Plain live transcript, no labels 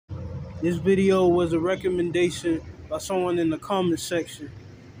This video was a recommendation by someone in the comment section.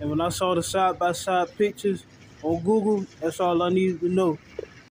 And when I saw the side-by-side pictures on Google, that's all I needed to know.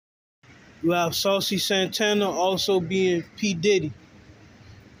 You have Saucy Santana also being P. Diddy.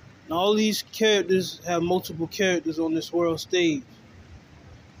 And all these characters have multiple characters on this world stage.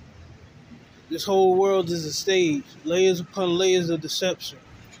 This whole world is a stage, layers upon layers of deception.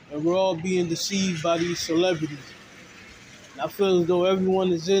 And we're all being deceived by these celebrities. And I feel as though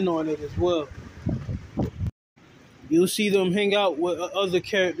everyone is in on it as well. You'll see them hang out with other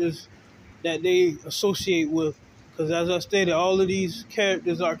characters that they associate with. Because as I stated, all of these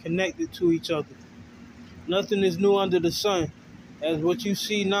characters are connected to each other. Nothing is new under the sun. As what you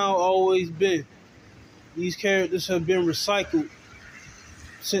see now always been. These characters have been recycled,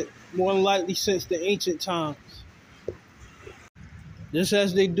 more than likely since the ancient times. Just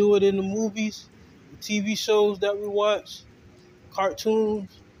as they do it in the movies, the TV shows that we watch, cartoons,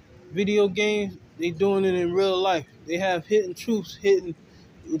 video games, they doing it in real life. They have hidden truths hidden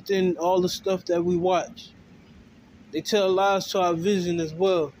within all the stuff that we watch. They tell lies to our vision as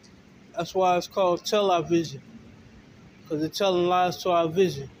well. That's why it's called Tell Our Vision. Because they're telling lies to our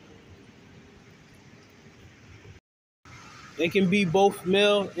vision. They can be both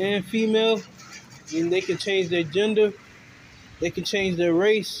male and female. And they can change their gender. They can change their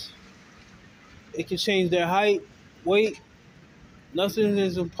race. They can change their height, weight. Nothing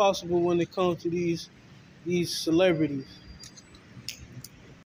is impossible when it comes to these celebrities.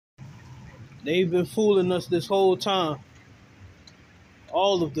 They've been fooling us this whole time.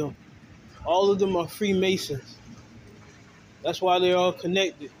 All of them. All of them are Freemasons. That's why they're all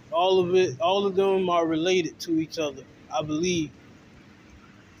connected. All of them are related to each other, I believe.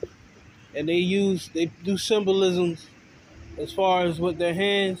 And they do symbolisms as far as with their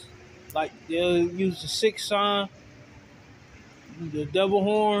hands. Like they'll use the 6 sign, the devil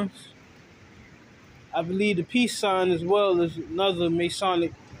horns. I believe the peace sign as well is another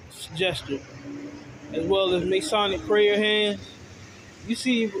Masonic gesture, as well as Masonic prayer hands. You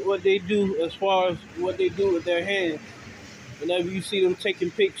see what they do as far as what they do with their hands whenever you see them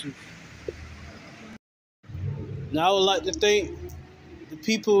taking pictures. Now I would like to thank the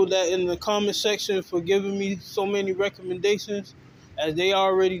people that in the comment section for giving me so many recommendations, as they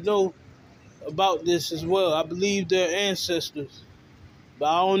already know about this as well. I believe they're ancestors, but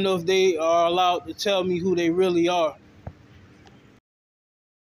I don't know if they are allowed to tell me who they really are.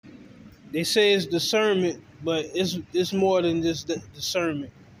 They say it's discernment, but it's more than just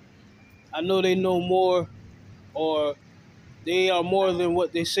discernment. I know they know more, or they are more than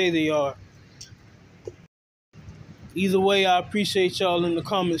what they say they are. Either way, I appreciate y'all in the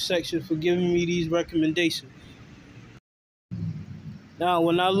comment section for giving me these recommendations. Now,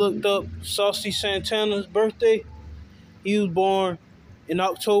 when I looked up Saucy Santana's birthday, he was born in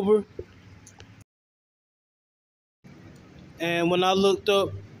October. And when I looked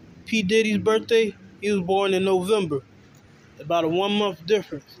up P. Diddy's birthday, he was born in November. About a 1 month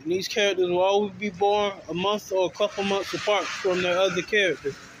difference. And these characters will always be born a month or a couple months apart from their other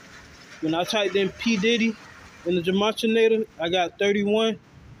characters. When I typed in P. Diddy in the Gematria, I got 31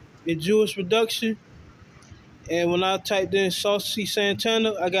 in Jewish reduction. And when I typed in Saucy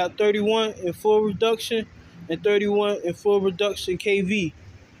Santana, I got 31 in full reduction and 31 in full reduction KV.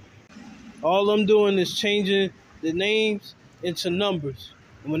 All I'm doing is changing the names into numbers.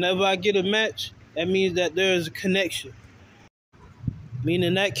 And whenever I get a match, that means that there is a connection.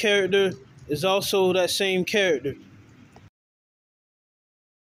 Meaning that character is also that same character.